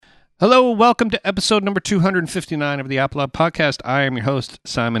Hello, welcome to episode number 259 of the Apolog Podcast. I am your host,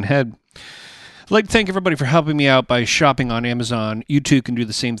 Simon Head. I'd like to thank everybody for helping me out by shopping on Amazon. You too can do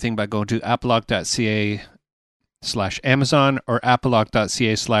the same thing by going to apolog.ca/Amazon or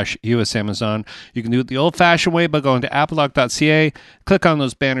apolog.ca/US Amazon. You can do it the old-fashioned way by going to apolog.ca, click on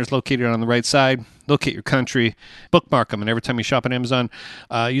those banners located on the right side, locate your country, bookmark them, and every time you shop on Amazon,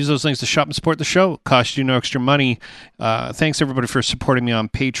 use those links to shop and support the show. It costs you no extra money. Thanks, everybody, for supporting me on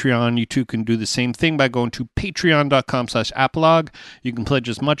Patreon. You too can do the same thing by going to patreon.com/apolog. You can pledge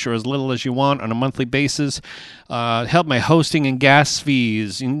as much or as little as you want on a monthly basis. Help my hosting and gas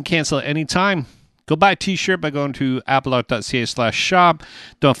fees. You can cancel at any time. Go buy a t-shirt by going to apolog.ca/shop.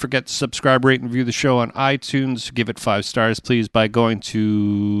 Don't forget to subscribe, rate, and review the show on iTunes. Give it 5 stars, please, by going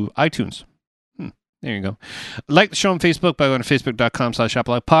to iTunes. There you go. Like the show on Facebook by going to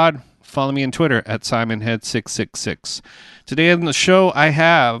facebook.com/apologpod. Follow me on Twitter at SimonHead666. Today on the show, I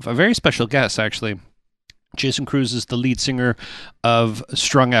have a very special guest, actually. Jason Cruz is the lead singer of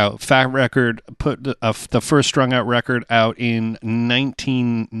Strung Out. Fat Record put the first Strung Out record out in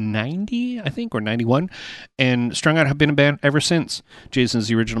 1990, I think, or 91. And Strung Out have been a band ever since. Jason's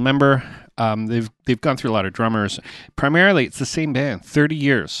the original member. They've gone through a lot of drummers. Primarily, it's the same band, 30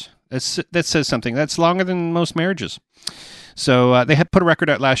 years. That says something. That's longer than most marriages. So they had put a record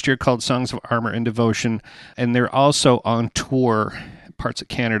out last year called Songs of Armor and Devotion. And they're also on tour, parts of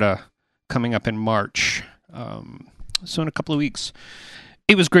Canada, coming up in March. So in a couple of weeks.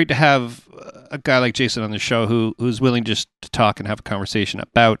 It was great to have a guy like Jason on the show who's willing just to talk and have a conversation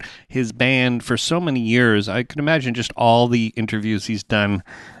about his band for so many years. I can imagine just all the interviews he's done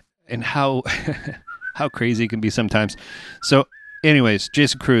and how how crazy it can be sometimes. So anyways,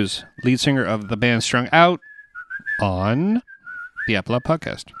 Jason Cruz, lead singer of the band Strung Out, on the Apolog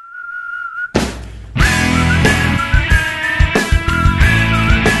Podcast.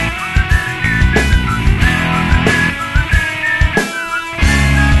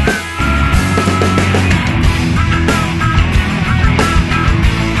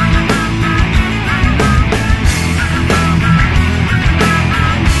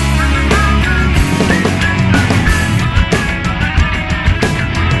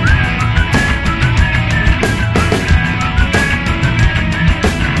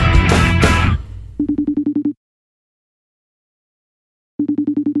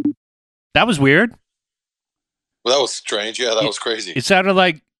 That was weird. Well, that was strange. Yeah, that was crazy. It sounded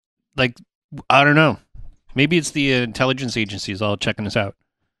like I don't know. Maybe it's the intelligence agencies all checking us out.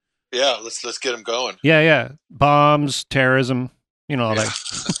 Yeah, let's get them going. Yeah. Bombs, terrorism, all that.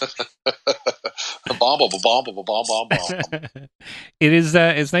 Bomb. It is.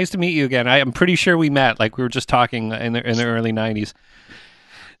 It's nice to meet you again. I'm pretty sure we met. Like we were just talking in the early '90s.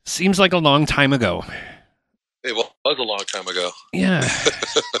 Seems like a long time ago. It was a long time ago. Yeah.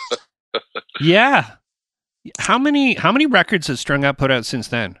 Yeah. How many records has Strung Out put out since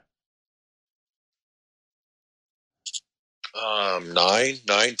then? 9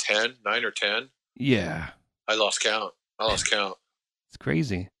 or 10. Yeah. I lost count. It's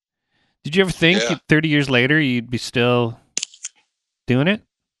crazy. Did you ever think 30 years later you'd be still doing it?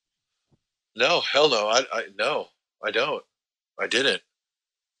 No, hell no. No, I don't. I didn't.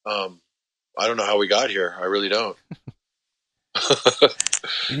 I don't know how we got here. I really don't.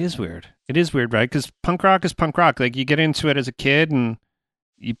 It is weird, right? Because punk rock is punk rock. Like you get into it as a kid and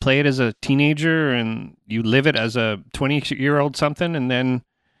you play it as a teenager and you live it as a 20-year-old something and then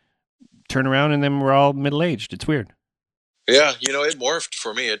turn around and then we're all middle-aged. It's weird. Yeah, it morphed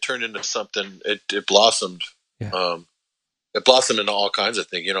for me. It turned into something. It blossomed. Yeah. It blossomed into all kinds of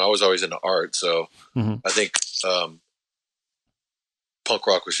things. I was always into art, so I think punk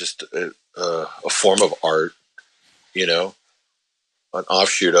rock was just a form of art, an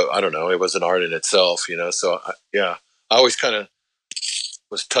offshoot of, I don't know, it was an art in itself, so I always kind of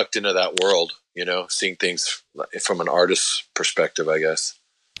was tucked into that world, seeing things from an artist's perspective, I guess.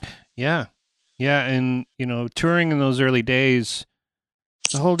 Yeah. And, touring in those early days,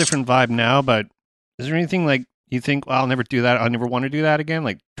 it's a whole different vibe now, but is there anything like you think, well, I'll never do that. I'll never want to do that again.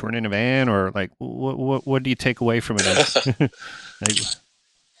 Like touring in a van or like, what do you take away from it?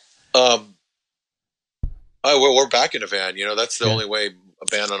 We're back in a van. That's the only way a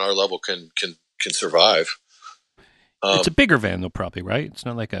band on our level can survive. It's a bigger van, though, probably, right? It's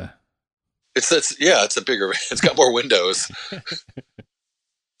not like a. It's a bigger van. It's got more windows.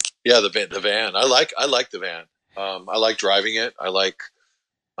 Yeah, the van. I like the van. I like driving it. I like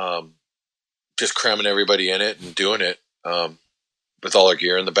just cramming everybody in it and doing it with all our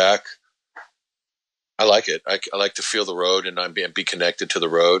gear in the back. I like it. I like to feel the road and be connected to the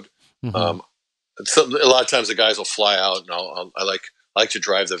road. Mm-hmm. A lot of times the guys will fly out, and I like I like to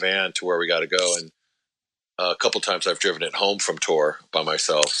drive the van to where we got to go. And a couple times I've driven it home from tour by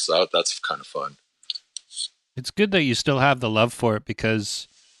myself. So that's kind of fun. It's good that you still have the love for it because,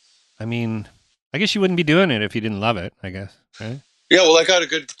 I mean, I guess you wouldn't be doing it if you didn't love it, I guess, right? Yeah, well, I got a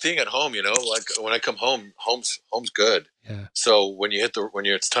good thing at home, like when I come home, home's good. Yeah. So when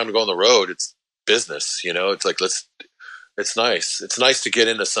it's time to go on the road, it's business, it's like, it's nice. It's nice to get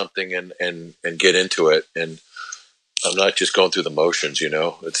into something and get into it. And I'm not just going through the motions,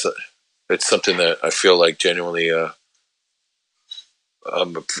 it's something that I feel like genuinely,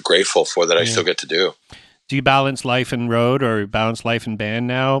 I'm grateful for that I still get to do. Do you balance life and road, or balance life and band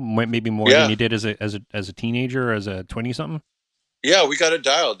now? Maybe more than you did as a teenager or as a 20-something? Yeah, we got it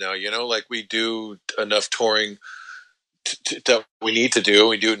dialed now. Like we do enough touring that we need to do.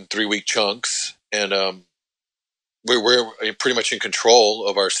 We do it in 3-week chunks, and we're pretty much in control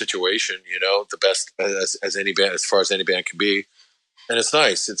of our situation. The best as any band, as far as any band can be, and it's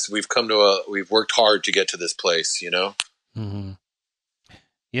nice. We've worked hard to get to this place. Mm-hmm.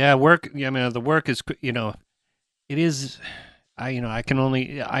 Yeah, work. I mean, the work is, it is. I can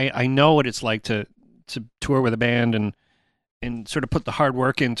only. I know what it's like to tour with a band and sort of put the hard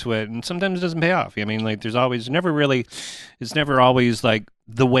work into it, and sometimes it doesn't pay off. I mean, like it's never always like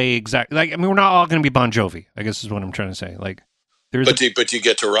the way exactly. Like, I mean, we're not all going to be Bon Jovi, I guess is what I'm trying to say. Like, but you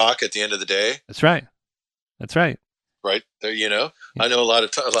get to rock at the end of the day. That's right. Right there, I know a lot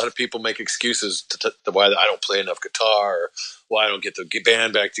of people make excuses to why I don't play enough guitar, or why I don't get the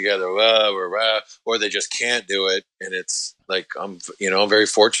band back together, or they just can't do it. And it's like I'm very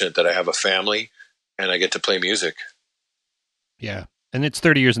fortunate that I have a family and I get to play music. Yeah, and it's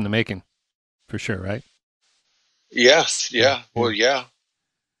 30 years in the making, for sure, right? Yes, yeah. Well, yeah.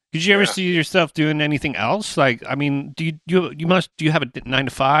 Did you ever see yourself doing anything else? Like, I mean, do you have a 9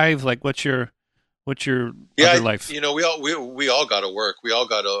 to 5? Like, what's your other life? We all got to work. We all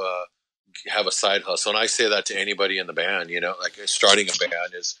got to have a side hustle. And I say that to anybody in the band, like starting a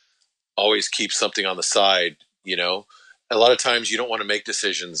band is always keep something on the side, A lot of times you don't want to make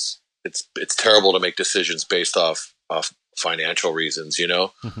decisions. It's terrible to make decisions based off financial reasons,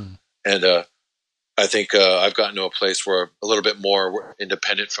 Mm-hmm. And I think I've gotten to a place where a little bit more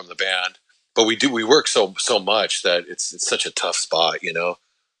independent from the band, but we work so much that it's such a tough spot,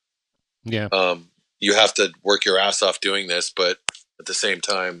 Yeah. You have to work your ass off doing this, but at the same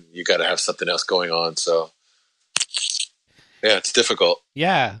time, you got to have something else going on. So, yeah, it's difficult.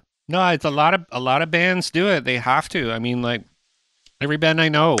 Yeah, no, it's a lot of bands do it. They have to. I mean, like every band I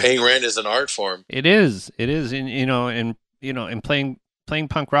know, paying rent is an art form. It is, and playing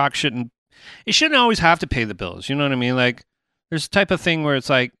punk rock shouldn't always have to pay the bills. You know what I mean? Like, there's a type of thing where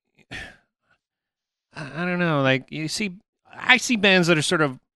it's like, I don't know, like I see bands that are sort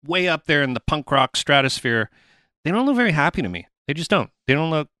of way up there in the punk rock stratosphere. They don't look very happy to me. They just don't. They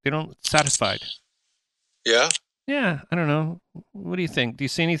don't look satisfied. Yeah. Yeah. I don't know. What do you think? Do you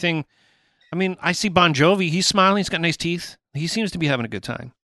see anything? I mean, I see Bon Jovi. He's smiling. He's got nice teeth. He seems to be having a good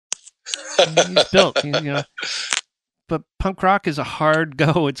time. He's built, But punk rock is a hard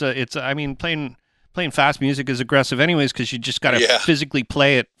go. I mean, playing fast music is aggressive anyways, because you just got to physically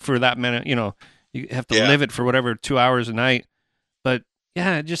play it for that minute. You have to live it for whatever 2 hours a night. But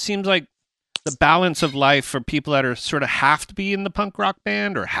yeah, it just seems like the balance of life for people that are sort of have to be in the punk rock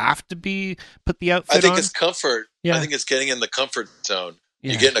band or have to put the outfit on. I think it's comfort. Yeah. I think it's getting in the comfort zone.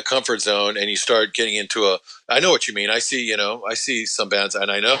 Yeah. You get in a comfort zone and you start getting into I know what you mean. I see some bands,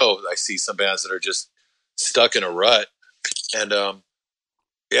 and I see some bands that are just stuck in a rut. And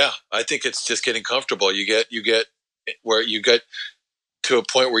I think it's just getting comfortable. You get where you get to a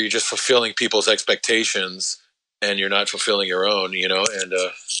point where you're just fulfilling people's expectations and you're not fulfilling your own, and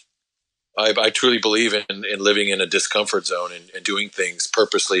I truly believe in living in a discomfort zone and doing things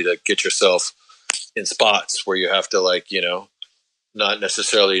purposely to get yourself in spots where you have to not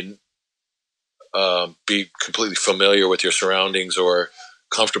necessarily be completely familiar with your surroundings or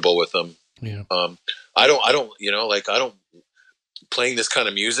comfortable with them. Yeah. I don't playing this kind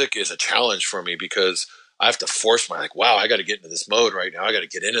of music is a challenge for me because I have to force wow, I got to get into this mode right now. I got to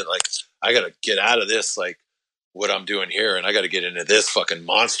get in it. Like, I got to get out of this, like what I'm doing here. And I got to get into this fucking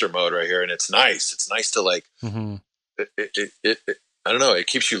monster mode right here. And it's nice. It's nice to mm-hmm. I don't know. It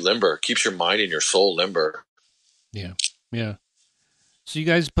keeps you limber, keeps your mind and your soul limber. Yeah. Yeah. So you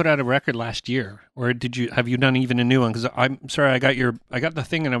guys put out a record last year, or have you done even a new one? Because I'm sorry, I got the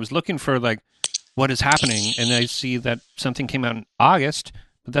thing and I was looking for like what is happening, and I see that something came out in August,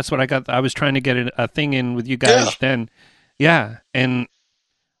 but that's what I got. I was trying to get a thing in with you guys then. Yeah. And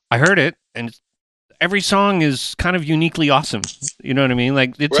I heard it, and every song is kind of uniquely awesome. You know what I mean?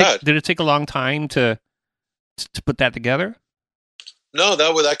 Like, did it take a long time to put that together? No,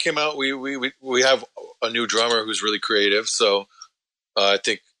 that came out. We have a new drummer who's really creative, so I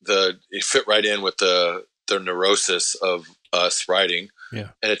think it fit right in with the neurosis of us writing. Yeah,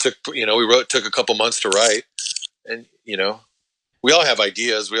 and it took took a couple months to write, and we all have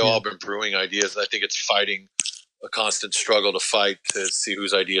ideas. We all have been brewing ideas. I think it's fighting a constant struggle to fight to see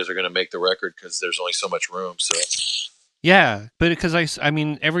whose ideas are going to make the record because there's only so much room. So yeah, but because I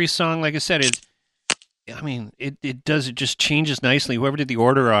mean, every song, like I said, it just changes nicely. Whoever did the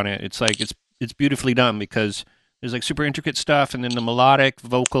order on it, it's like it's beautifully done because there's like super intricate stuff, and then the melodic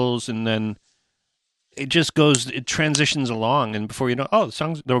vocals, and then it transitions along, and before you know,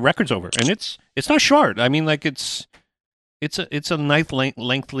 the record's over, and it's not short. I mean, like it's a nice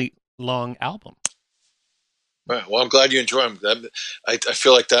lengthy long album. Right. Well, I'm glad you enjoy them. I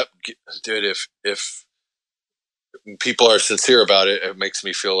feel like that, dude. If people are sincere about it, it makes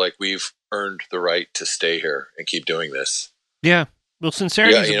me feel like we've earned the right to stay here and keep doing this. Yeah. Well,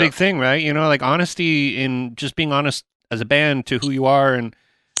 sincerity is a big thing, right? Like honesty in just being honest as a band to who you are and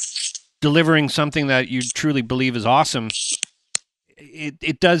delivering something that you truly believe is awesome.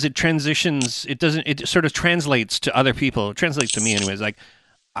 It transitions. It sort of translates to other people. It translates to me anyways. Like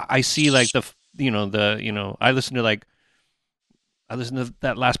I see like I listen to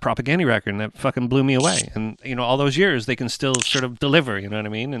that last Propaganda record, and that fucking blew me away. And all those years, they can still sort of deliver. You know what I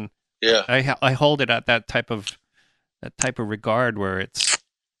mean? And yeah, I hold it at that type of regard where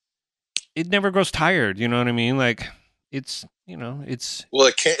it never grows tired. You know what I mean? Like it's well,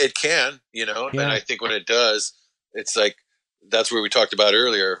 it can and I think when it does, it's like that's where we talked about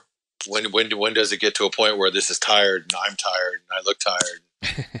earlier. When does it get to a point where this is tired and I'm tired and I look tired?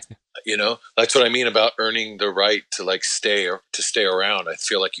 That's what I mean about earning the right to like stay around. I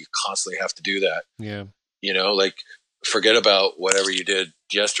feel like you constantly have to do that. Yeah. Like forget about whatever you did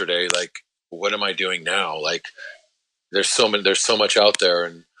yesterday. Like, what am I doing now? Like there's so much out there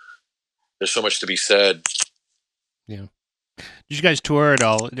and there's so much to be said. Yeah. Did you guys tour at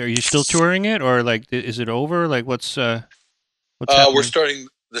all? Are you still touring it, or like is it over? Like what's happening? We're starting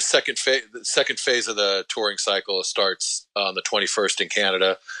the second phase. The second phase of the touring cycle starts on the 21st in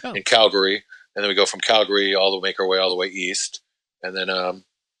Canada, in Calgary, and then we go from Calgary make our way all the way east, and then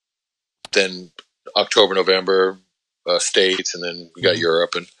October, November, States, and then we got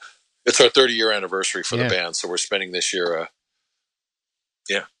Europe, and it's our 30-year anniversary for the band, so we're spending this year.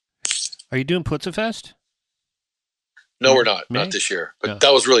 Are you doing Putzafest? No, we're not. Not this year, but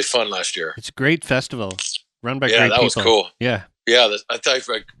that was really fun last year. It's a great festival run by great people. Yeah, that was cool. Yeah. Yeah,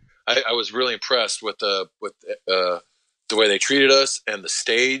 I was really impressed with the way they treated us and the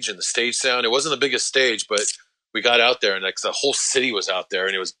stage sound. It wasn't the biggest stage, but we got out there and like the whole city was out there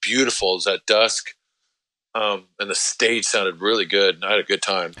and it was beautiful. It was at dusk, and the stage sounded really good. And I had a good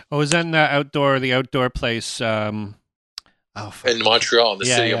time. Oh, was that in the outdoor place? In Montreal, in the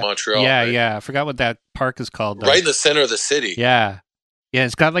city of Montreal. Yeah, right? yeah. I forgot what that park is called. Right in the center of the city. Yeah. Yeah,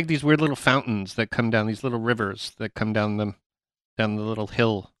 it's got like these weird little fountains that come down, these little rivers that come down the little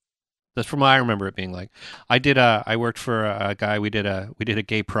hill. That's from what I remember it being like. I worked for a guy. We did a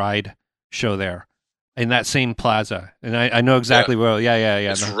gay pride show there in that same plaza, and I know exactly where. Yeah.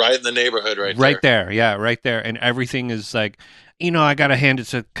 It's right in the neighborhood, right there. Yeah, right there, and everything is like, I gotta hand it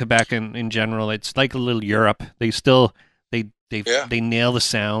to Quebec in general. It's like a little Europe. They still they nail the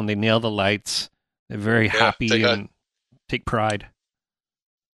sound, they nail the lights. They're very happy and take pride.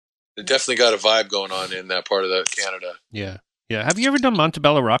 They definitely got a vibe going on in that part of Canada. Yeah. Yeah. Have you ever done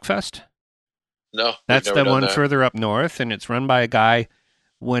Montebello Rockfest? No. That's the one further up north, and it's run by a guy.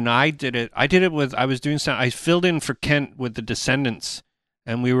 When I did it I filled in for Kent with the Descendants,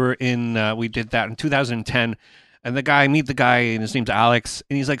 and we did that in 2010. And I meet the guy, and his name's Alex,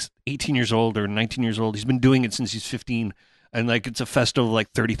 and he's like 18 years old or 19 years old. He's been doing it since he's 15. And like, it's a festival of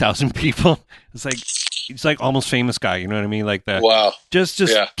like 30,000 people. It's like almost famous guy. You know what I mean? Like just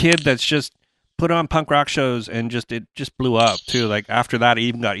kid that's just put on punk rock shows and it just blew up too. Like after that, it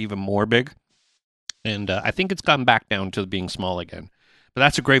even got even more big. And I think it's gone back down to being small again. But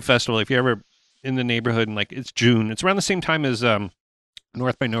that's a great festival. If you're ever in the neighborhood and like it's June, it's around the same time as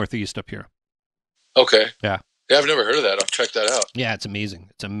North by Northeast up here. Okay. Yeah. Yeah, I've never heard of that. I'll check that out. Yeah, it's amazing.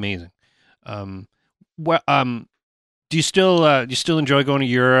 It's amazing. Do you still enjoy going to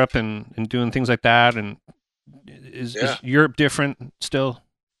Europe and doing things like that? And is Europe different still?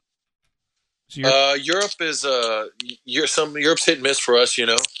 Europe is Europe's hit and miss for us.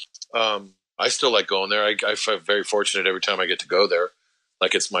 I still like going there. I feel very fortunate every time I get to go there,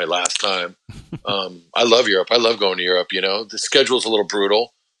 like it's my last time. I love Europe. I love going to Europe. The schedule's a little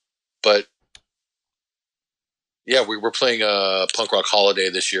brutal, but yeah, we're playing a Punk Rock Holiday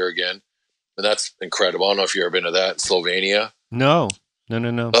this year again. And that's incredible. I don't know if you've ever been to that in Slovenia. No.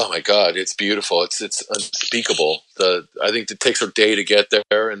 No. Oh my God, it's beautiful. It's unspeakable. I think it takes a day to get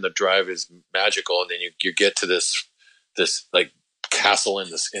there, and the drive is magical. And then you get to this like castle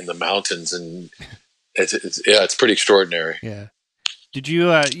in the mountains, and it's pretty extraordinary. Yeah. Did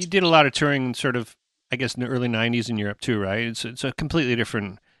you you did a lot of touring, sort of, I guess, in the early '90s in Europe too, right? It's a completely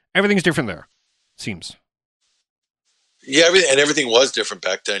different. Everything's different there. Seems. Yeah, everything was different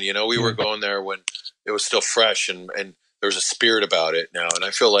back then. You know, we were going there when it was still fresh, and there's a spirit about it now. And I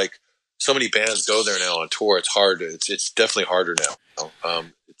feel like so many bands go there now on tour. It's hard. It's definitely harder now.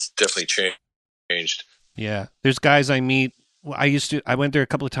 It's definitely changed. Yeah, there's guys I meet. I went there a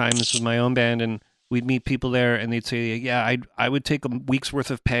couple of times with my own band, and we'd meet people there, and they'd say, "Yeah, I would take a week's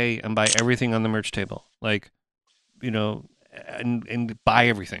worth of pay and buy everything on the merch table, like, you know, and buy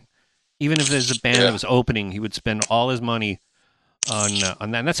everything." Even if there's a band that was opening, he would spend all his money on that.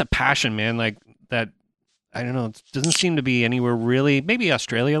 And that's a passion, man. Like that, I don't know. It doesn't seem to be anywhere really. Maybe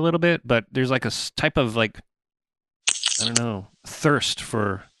Australia a little bit, but there's like a type of like, I don't know, thirst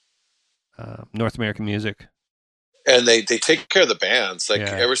for North American music. And they take care of the bands. Like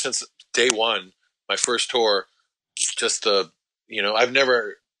ever since day one, my first tour, just you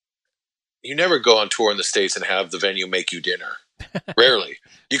never go on tour in the States and have the venue make you dinner. Rarely.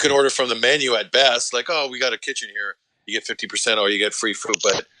 You can order from the menu at best, like, oh, we got a kitchen here. You get 50% or you get free food.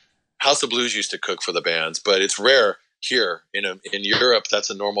 But House of Blues used to cook for the bands, but it's rare here. In Europe, that's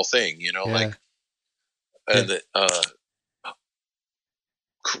a normal thing, like, and the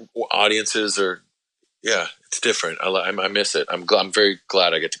audiences are, it's different. I miss it. I'm very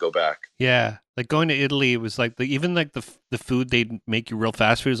glad I get to go back. Yeah. Like going to Italy was like even like the food they'd make you real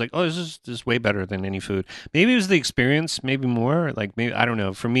fast food is like, oh, this is way better than any food. Maybe it was the experience, maybe more. Like maybe I don't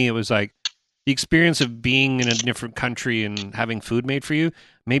know. For me, it was like the experience of being in a different country and having food made for you.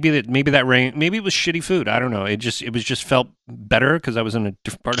 Maybe it was shitty food. I don't know. It just felt better because I was in a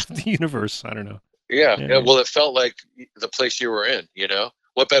different part of the universe. I don't know. Yeah. Well, it felt like the place you were in.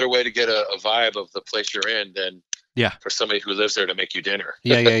 What better way to get a vibe of the place you're in than for somebody who lives there to make you dinner?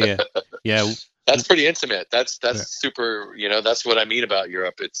 Yeah. That's pretty intimate. That's super. That's what I mean about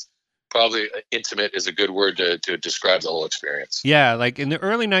Europe. It's probably intimate is a good word to describe the whole experience. Yeah, like in the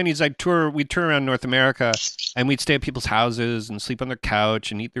early '90s, we'd tour around North America, and we'd stay at people's houses and sleep on their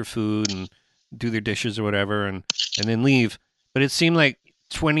couch and eat their food and do their dishes or whatever, and then leave. But it seemed like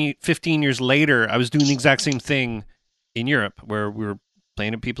 15 years later, I was doing the exact same thing in Europe, where we were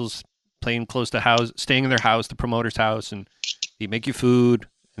playing close to house, staying in their house, the promoter's house, and they make you food,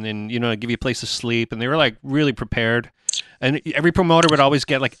 and then give you a place to sleep, and they were like really prepared. And every promoter would always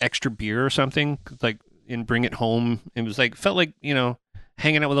get like extra beer or something, like, and bring it home. It was like felt like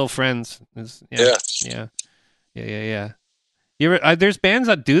hanging out with old friends. Yeah. There's bands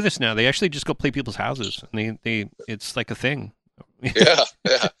that do this now. They actually just go play people's houses, and they it's like a thing. Yeah,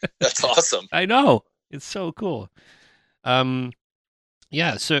 that's awesome. I know, it's so cool.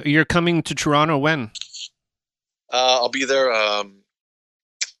 Yeah, so you're coming to Toronto when? I'll be there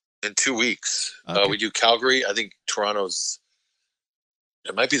in 2 weeks. Okay. We do Calgary. I think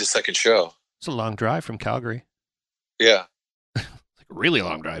it might be the second show. It's a long drive from Calgary. Yeah. It's like a really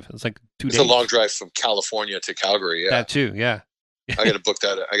long drive. It's like 2 days. It's a long drive from California to Calgary, yeah. That too, yeah. I got to book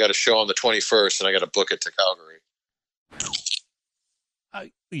that. I got a show on the 21st, and I got to book it to Calgary.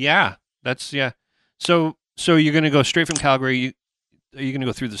 Yeah, that's, yeah. So you're going to go straight from Calgary. Are you going to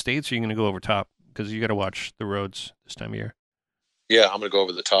go through the States, or are you going to go over top? Because you got to watch the roads this time of year. Yeah, I'm going to go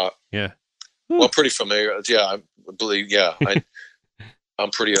over the top. Yeah. Well, I'm pretty familiar. Yeah, I believe. Yeah,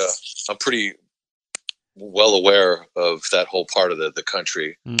 I'm pretty well aware of that whole part of the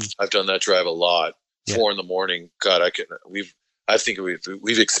country. I've done that drive a lot. 4 a.m. God, I think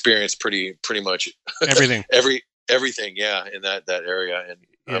we've experienced pretty much everything. everything. Yeah, in that area,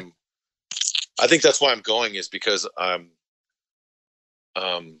 and I think that's why I'm going, is because I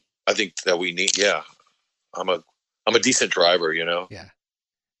think that we need. Yeah, I'm a decent driver,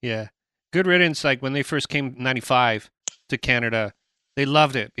 Yeah. Good riddance. Like when they first came '95 to Canada, they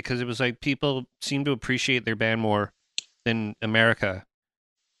loved it because it was like people seemed to appreciate their band more than America.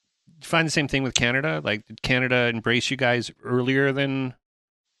 Did you find the same thing with Canada? Like, did Canada embrace you guys earlier than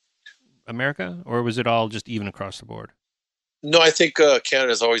America, or was it all just even across the board? No, I think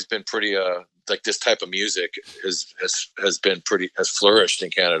Canada's always been pretty like this type of music has flourished in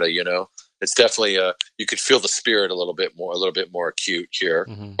Canada. It's definitely you could feel the spirit a little bit more acute here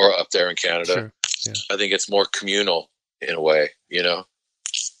or up there in Canada. Sure. Yeah. I think it's more communal in a way,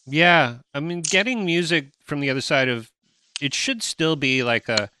 Yeah, I mean, getting music from the other side of it should still be like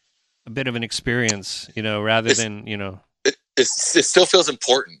a bit of an experience, rather than it still feels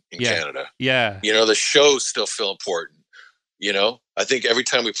important in Canada. Yeah, the shows still feel important. You know, I think every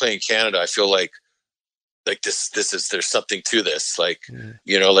time we play in Canada, I feel like there's something to this. Like,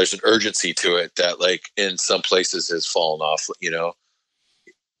 you know, there's an urgency to it that like in some places has fallen off, you know?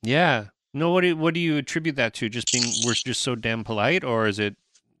 Yeah. No, what do you attribute that to? Just being, we're just so damn polite, or is it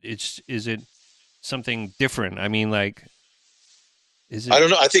something different? I mean, like, is it? I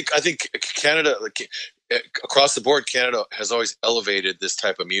don't know. I think Canada, like, across the board, Canada has always elevated this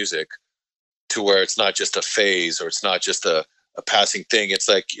type of music to where it's not just a phase, or it's not just a passing thing. It's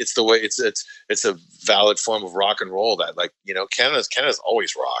like, it's the way it's a valid form of rock and roll that, like, you know, Canada's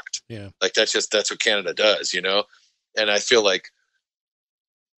always rocked. Yeah. Like that's what Canada does, you know? And I feel like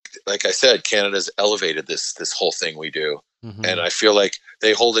I said, Canada's elevated this whole thing we do. Mm-hmm. And I feel like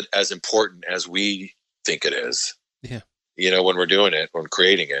they hold it as important as we think it is. Yeah. You know, when we're doing it, when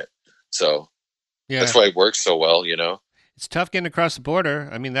creating it. So that's why it works so well, you know? It's tough getting across the border.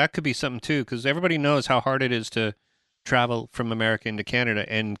 I mean, that could be something too, because everybody knows how hard it is to travel from America into Canada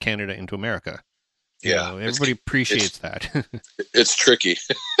and Canada into America. You know, everybody appreciates that. It's tricky.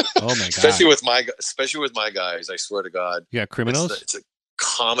 Oh my god! Especially with my guys. I swear to God. Yeah, criminals. It's a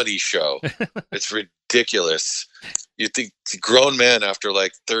comedy show. It's ridiculous. You think grown men after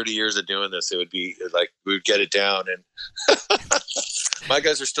like 30 years of doing this, it would be like we would get it down. And my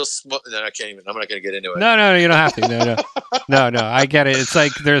guys are still smoking. I can't even. I'm not going to get into it. No, you don't have to. No. I get it. It's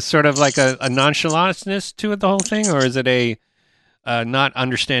like there's sort of like a nonchalantness to it, the whole thing, or is it a not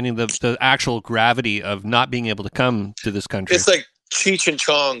understanding the actual gravity of not being able to come to this country? It's like Cheech and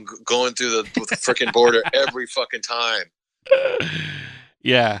Chong going through the freaking border every fucking time.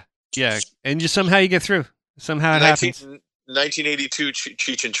 Yeah, and somehow you get through. Somehow it happens. 1982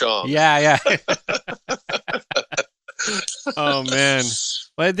 Cheech and Chong. Yeah. Oh man.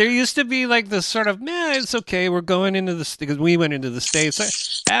 But there used to be like this sort of, man, it's okay. We're going into the, because we went into the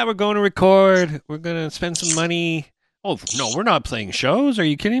States. We're going to record. We're going to spend some money. Oh no, we're not playing shows. Are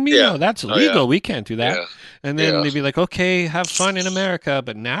you kidding me? Yeah. No, that's illegal. Oh, yeah. We can't do that. Yeah. And then they'd be like, okay, have fun in America.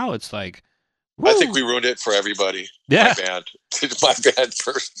 But now it's like, woo. I think we ruined it for everybody. Yeah. My band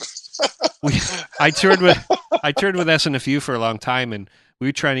first. I toured with SNFU for a long time, and we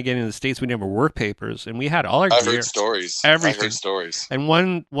were trying to get into the States. We never work papers, and we had all our gear. I've heard stories. Everything. I've heard stories.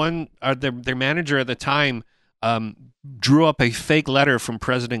 And their manager at the time drew up a fake letter from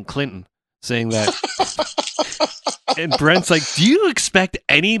President Clinton saying that. And Brent's like, "Do you expect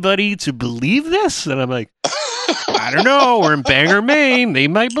anybody to believe this?" And I'm like, I don't know. We're in Bangor, Maine. They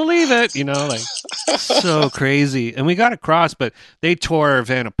might believe it. You know, like, so crazy. And we got across, but they tore our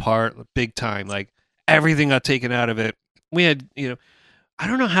van apart big time. Like, everything got taken out of it. We had, you know, I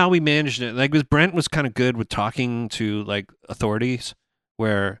don't know how we managed it. Like, Brent was kind of good with talking to, like, authorities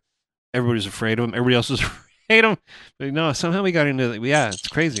where everybody was afraid of him. Everybody else was afraid of him. But no, somehow we got into it. Yeah, it's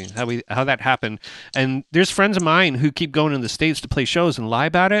crazy how that happened. And there's friends of mine who keep going to the States to play shows and lie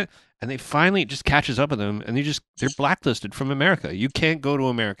about it. And they finally, it just catches up with them, and they're blacklisted from America. You can't go to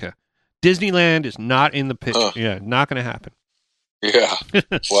America. Disneyland is not in the picture. Yeah, not going to happen. Yeah.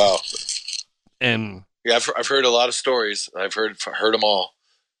 Wow. And yeah, I've heard a lot of stories. I've heard them all.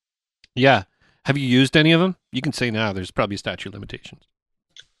 Yeah. Have you used any of them? You can say now. There's probably statute of limitations.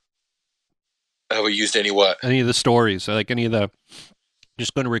 Have we used any what? Any of the stories, like any of the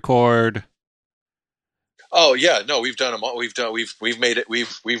just going to record. Oh yeah, no, we've done them all. We've made it. We've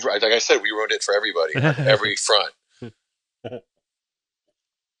like I said, we ruined it for everybody, on every front.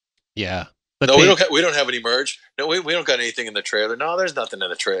 Yeah, but no, we don't have any merch. No, we don't got anything in the trailer. No, there's nothing in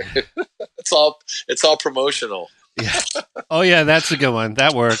the trailer. It's all promotional. Yeah. Oh yeah, that's a good one.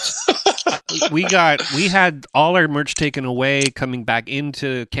 That works. We had all our merch taken away coming back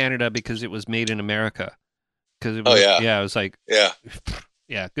into Canada because it was made in America. Because it was, it was like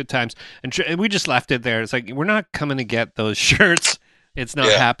Yeah, good times. And we just left it there. It's like, we're not coming to get those shirts. It's not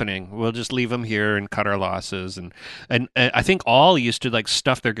happening. We'll just leave them here and cut our losses. And I think all used to like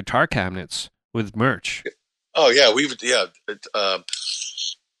stuff their guitar cabinets with merch. Oh yeah,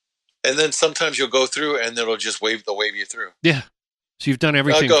 and then sometimes you'll go through and they'll wave you through. Yeah. So you've done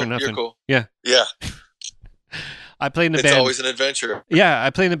everything for nothing. You're cool. Yeah. Yeah. I played in the band. It's always an adventure. Yeah, I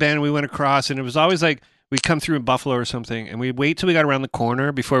played in the band and we went across, and it was always like, we'd come through in Buffalo or something, and we'd wait till we got around the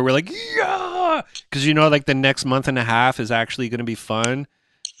corner before we're like, yeah! Because, you know, like the next month and a half is actually going to be fun.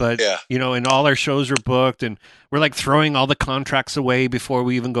 But, you know, and all our shows are booked, and we're like throwing all the contracts away before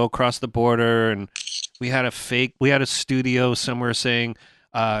we even go across the border. And we had a studio somewhere saying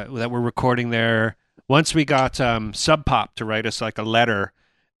that we're recording there. Once we got Sub Pop to write us like a letter,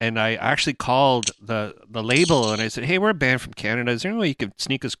 and I actually called the label and I said, "Hey, we're a band from Canada. Is there any way you could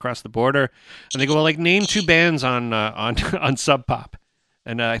sneak us across the border?" And they go, "Well, like name two bands on Sub Pop."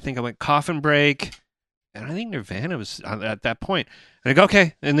 And I think I went Coffin Break And I think Nirvana was at that point. And I go,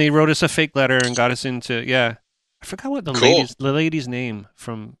 okay. And they wrote us a fake letter and got us into, yeah. I forgot what Cool. the lady's name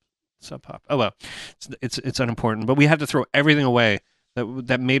from Sub Pop. Oh well, it's unimportant. But we had to throw everything away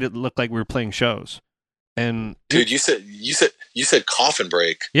that made it look like we were playing shows. And dude, you said Coffin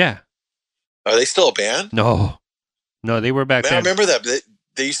Break. Yeah. Are they still a band? No, they were back then. I remember that.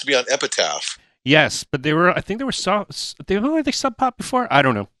 They used to be on Epitaph. Yes, but they were. I think they were were they Sub Pop before? I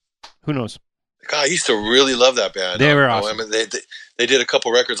don't know. Who knows? God, I used to really love that band. They were awesome. I mean, they did a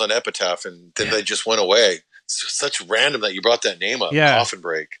couple records on Epitaph, and then they just went away. It's such random that you brought that name up. Yeah. Coffin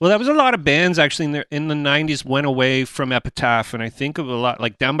Break. Well, that was a lot of bands actually in the 90s went away from Epitaph, and I think of a lot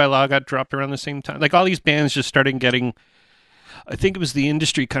like Down by Law got dropped around the same time. Like all these bands just started getting. I think it was the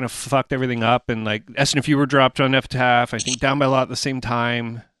industry kind of fucked everything up, and like SNFU were dropped on Epitaph. I think Down by Law at the same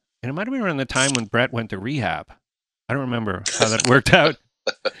time, and it might have been around the time when Brett went to rehab. I don't remember how that worked out.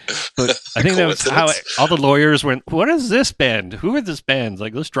 But I think that was how all the lawyers went, what is this band? Who are this band?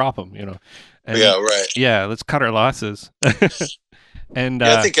 Like, let's drop them, you know? And, yeah, right. Yeah, let's cut our losses. And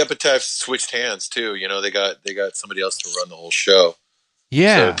I think Epitaph switched hands too. You know, they got somebody else to run the whole show.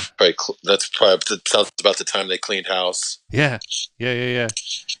 Yeah. So that sounds about the time they cleaned house. Yeah.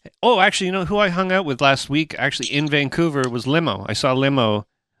 Oh, actually, you know who I hung out with last week, actually in Vancouver, was Limo. I saw Limo.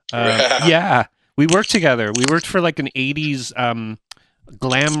 Yeah. We worked together. We worked for like an 80s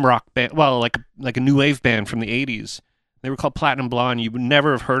glam rock band, well, like a new wave band from the 80s. They were called Platinum Blonde. You would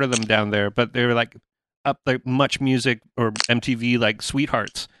never have heard of them down there, but they were like up like Much Music or MTV like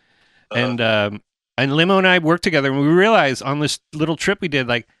sweethearts. And Limo and I worked together, and we realized on this little trip we did,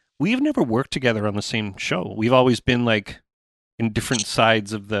 like, we've never worked together on the same show. We've always been like in different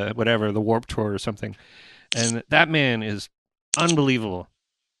sides of the Warped Tour or something. And that man is unbelievable.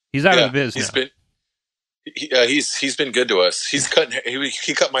 He's out of the biz now. He's been good to us. He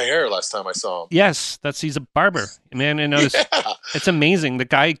cut my hair last time I saw him. Yes, he's a barber, man. And it's amazing. The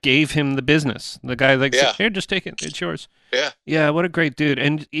guy gave him the business. The guy said, here, just take it. It's yours. Yeah. What a great dude.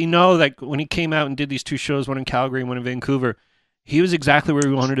 And you know, like when he came out and did these two shows, one in Calgary and one in Vancouver, he was exactly where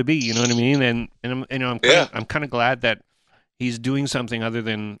we wanted to be. You know what I mean? And I'm kind of glad that he's doing something other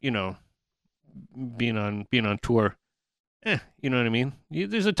than, you know, being on tour. You know what I mean?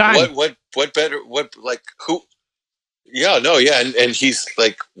 There's a time. What better? What like who? Yeah, no, yeah, and he's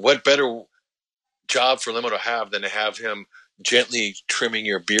like, what better job for Limo to have than to have him gently trimming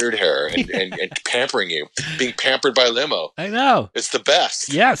your beard hair and pampering you, being pampered by Limo. I know, it's the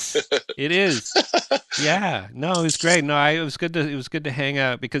best. Yes, it is. Yeah, no, it was great. No, it was good to hang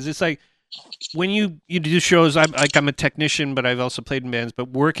out, because it's like when you do shows. I'm a technician, but I've also played in bands. But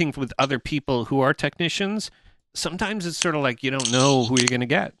working with other people who are technicians, sometimes it's sort of like you don't know who you're going to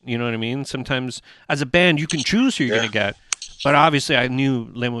get. You know what I mean? Sometimes as a band, you can choose who you're going to get. But obviously, I knew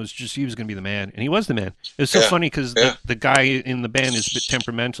Limo was he was going to be the man, and he was the man. It was so funny because the guy in the band is a bit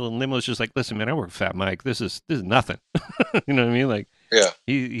temperamental, and Limo's just like, listen, man, I work with Fat Mike. This is nothing. You know what I mean? Like,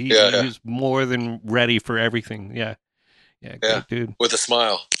 he was more than ready for everything. Yeah, great dude with a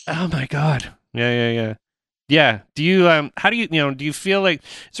smile. Oh my god. Yeah. Do you how do you feel like,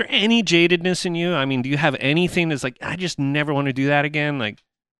 is there any jadedness in you? I mean, do you have anything that's like, I just never want to do that again, like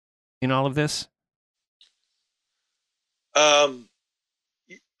in all of this?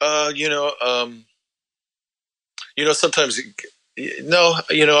 Sometimes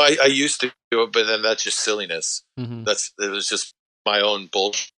I used to do it, but then that's just silliness. Mm-hmm. It was just my own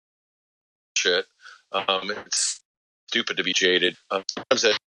bullshit. It's stupid to be jaded. Sometimes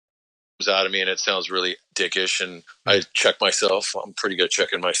it comes out of me and it sounds really dickish, and I check myself. I'm pretty good at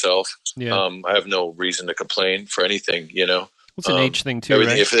checking myself. Yeah. I have no reason to complain for anything, you know. It's an age thing too,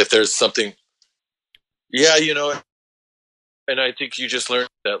 right? If there's something, and I think you just learn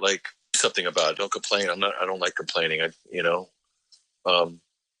that, like, do something about it. Don't complain. I don't like complaining. And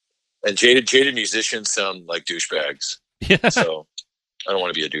jaded musicians sound like douchebags. Yeah. So I don't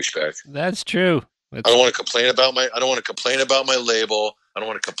want to be a douchebag. That's true. I don't want to complain about my label. I don't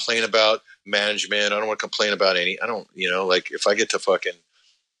want to complain about management. I don't want to complain about like, if I get to fucking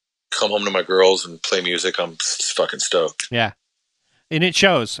come home to my girls and play music, I'm fucking stoked. Yeah. And it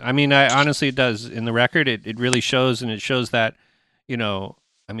shows. I mean, honestly, it does. In the record, it really shows, and it shows that,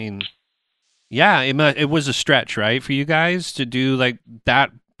 I mean, yeah, it was a stretch, right, for you guys to do like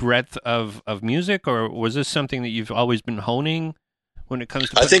that breadth of music, or was this something that you've always been honing when it comes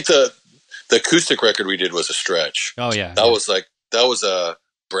to? I think the acoustic record we did was a stretch. Oh yeah, that was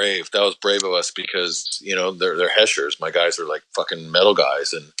brave. That was brave of us, because they're Heshers. My guys are like fucking metal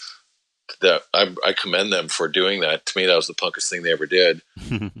guys, and that I commend them for doing that. To me, that was the punkest thing they ever did.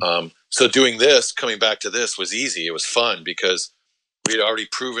 So coming back to this was easy. It was fun because we had already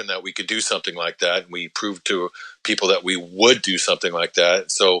proven that we could do something like that, and we proved to people that we would do something like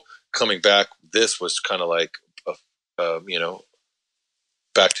that. So coming back, this was kind of like,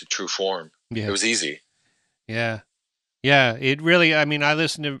 back to true form. Yeah. It was easy. Yeah. Yeah. It really, I mean, I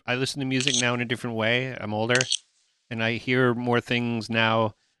listen to music now in a different way. I'm older and I hear more things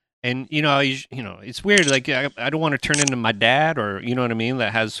now. And, it's weird. Like, I don't want to turn into my dad or, you know what I mean?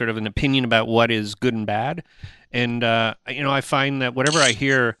 That has sort of an opinion about what is good and bad. And, I find that whatever I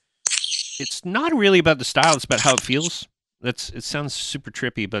hear, it's not really about the style. It's about how it feels. It sounds super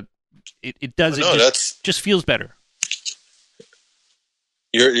trippy, but it does. No, it just feels better.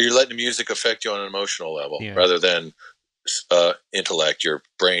 You're letting the music affect you on an emotional level rather than intellect. Your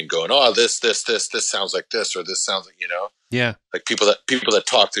brain going, oh, this sounds like this, or this sounds like, Yeah. Like people that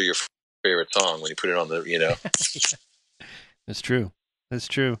talk through your favorite song when you put it on the, That's true. That's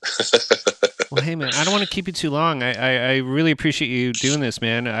true. Well, hey man, I don't want to keep you too long. I really appreciate you doing this,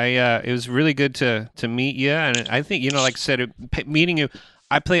 man. It was really good to meet you, and I think, like I said, meeting you,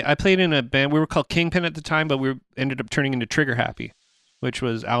 I played in a band. We were called Kingpin at the time, but we ended up turning into Trigger Happy, which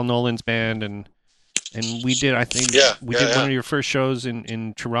was Al Nolan's band, and we did, I think, we did one of your first shows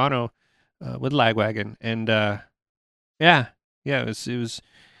in Toronto with Lagwagon, and it was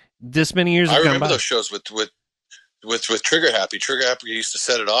this many years. I remember those shows with Trigger Happy. Trigger Happy used to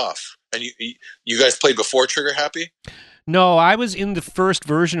set it off, and you guys played before Trigger Happy. No, I was in the first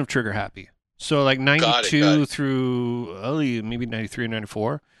version of Trigger Happy, so like 92 through maybe 93 or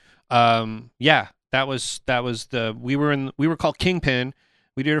 94. That was we were called Kingpin.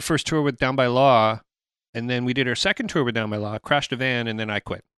 We did our first tour with Down by Law, and then we did our second tour with Down by Law, crashed a van, and then I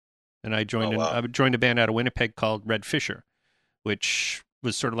quit. And I joined I joined a band out of Winnipeg called Red Fisher, which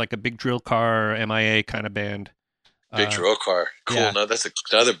was sort of like a big drill car MIA kind of band. Big drill car, cool. Yeah. No,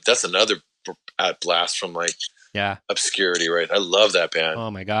 that's another blast from like obscurity, right? I love that band.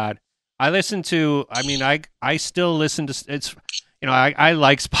 Oh my god, I still listen to it's. I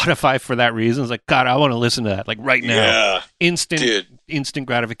like Spotify for that reason. It's like, God, I want to listen to that like right now. Yeah, instant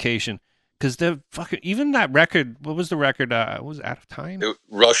gratification. Because even that record, what was the record? Was it Out of Time?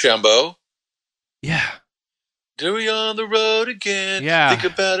 Rochambeau. Yeah. Do we on the road again? Yeah.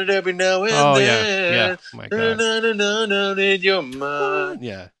 Think about it every now and then. Yeah. Oh my God. No, in your mind.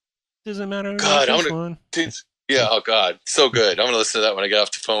 Yeah. Doesn't matter. God, yeah. Oh God, so good. I'm gonna listen to that when I get off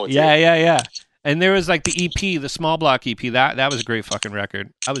the phone with you. Yeah. And there was like the EP, the Small Block EP. That was a great fucking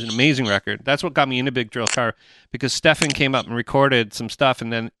record. That was an amazing record. That's what got me into Big Drill Car, because Stefan came up and recorded some stuff,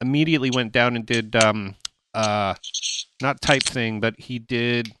 and then immediately went down and did not Type Thing, but he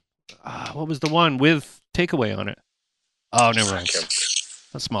did what was the one with Takeaway on it? Oh, never mind.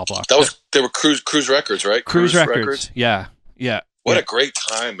 That's Small Block. They were Cruise Records, right? Cruise Records. Yeah. What a great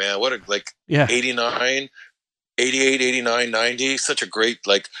time, man. What a 89, 88, 89, 90. Such a great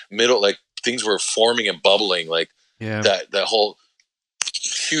middle things were forming and bubbling that whole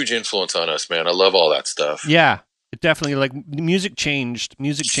huge influence on us, man. I love all that stuff. Yeah, it definitely music changed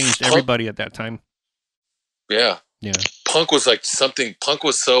everybody at that time. Yeah. Punk was Punk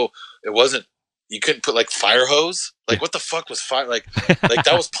was so, it wasn't, you couldn't put Fire Hose. What the fuck was fire? That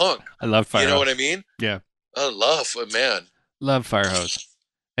was punk. I love Fire Hose. You know what I mean? Yeah. I love Fire Hose.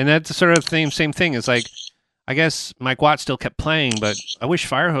 And that's the sort of same thing. It's I guess Mike Watt still kept playing, but I wish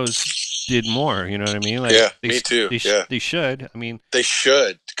Fire Hose did more. You know what I mean? Me too. They should. I mean, they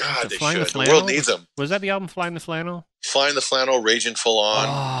should. God, they should. The world needs them. Was that the album Flying the Flannel? Flying the Flannel, Raging Full On.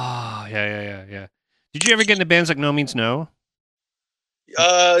 Oh, yeah. Did you ever get into bands like No Means No?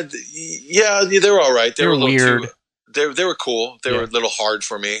 Yeah, they were all right. They were weird. They were cool. They were a little hard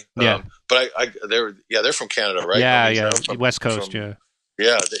for me. Yeah. But they're from Canada, right? Yeah. West Coast, Yeah.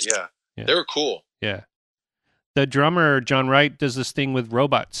 They were cool. Yeah. The drummer, John Wright, does this thing with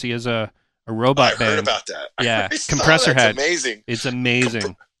robots. He has a robot band. I heard about that. Yeah. Compressor Head. Amazing. It's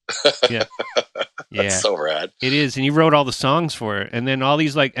amazing. Yeah. That's so rad. It is. And he wrote all the songs for it. And then all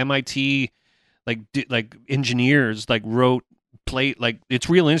these MIT engineers it's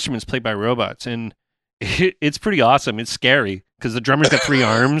real instruments played by robots. And it's pretty awesome. It's scary because the drummer's got 3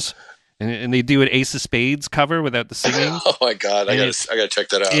 arms. And they do an Ace of Spades cover without the singing. Oh my God, I gotta check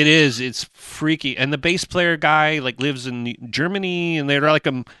that out. It is. It's freaky. And the bass player guy lives in Germany, and they're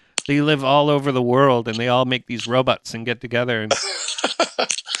they live all over the world, and they all make these robots and get together, and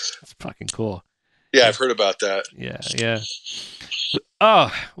it's fucking cool. Yeah, I've heard about that. Yeah.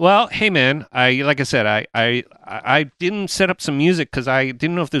 Oh well, hey man, like I said, I didn't set up some music because I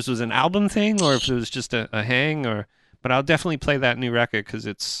didn't know if this was an album thing or if it was just a hang but I'll definitely play that new record because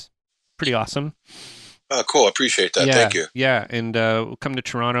it's pretty awesome. Oh, cool. I appreciate that. Thank you. Yeah. And we'll come to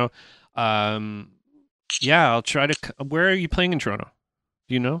Toronto. I'll try to. Where are you playing in Toronto?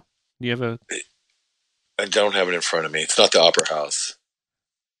 Do you know? Do you have a? I don't have it in front of me. It's not the Opera House.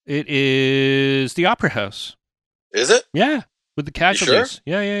 It is the Opera House. Is it? Yeah, with the Casualties.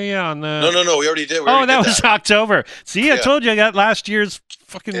 Sure? Yeah. On the no. We already did. That was October. See, I told you I got last year's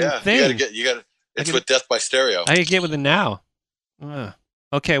fucking thing. You got. It's with Death by Stereo. I can get with it now.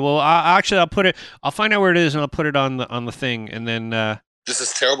 Okay, well, I'll put it. I'll find out where it is, and I'll put it on the thing, and then. This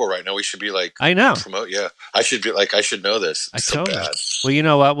is terrible right now. We should be like. I know. Promote. Yeah, I should be like. I should know this. It's so bad. Well, you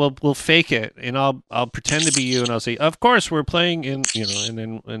know what? We'll fake it, and I'll pretend to be you, and I'll say, "Of course, we're playing in,"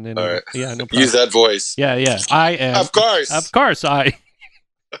 and then. All right. Yeah, no problem. Use that voice. Yeah. I am. Of course, I.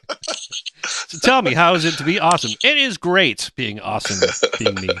 So tell me, how is it to be awesome? It is great being awesome,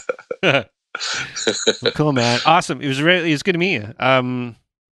 being me. Well, cool, man. Awesome. It was good to meet you.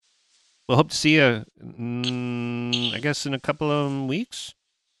 We'll hope to see you, I guess, in a couple of weeks.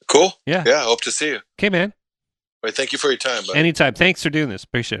 Cool. Yeah. Yeah, I hope to see you. Okay, man. Wait, thank you for your time, buddy. Anytime. Thanks for doing this.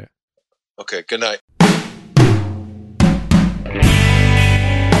 Appreciate it. Okay, good night.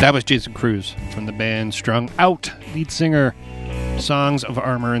 That was Jason Cruz from the band Strung Out, lead singer. Songs of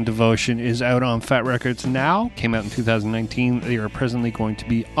Armor and Devotion is out on Fat Records now. Came out in 2019. They are presently going to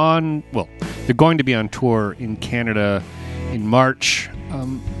be on tour in Canada in March.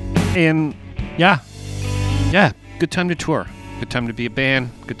 And yeah, good time to tour. Good time to be a band.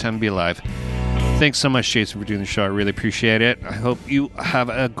 Good time to be alive. Thanks so much, Jason, for doing the show. I really appreciate it. I hope you have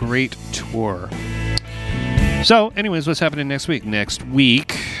a great tour. So, anyways, what's happening next week? Next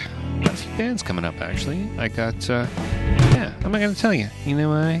week, I've got a few bands coming up, actually. I got, I'm not going to tell you. You know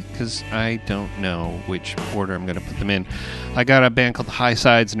why? Because I don't know which order I'm going to put them in. I got a band called the High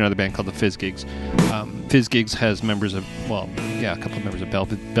Sides, another band called the Fizz Gigs. Fizz Gigs has members of, a couple of members of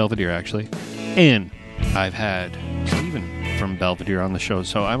Belvedere, actually. And I've had Steven from Belvedere on the show.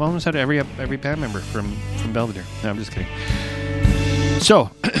 So I've almost had every band member from Belvedere. No, I'm just kidding.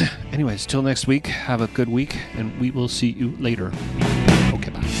 So, anyways, till next week, have a good week, and we will see you later.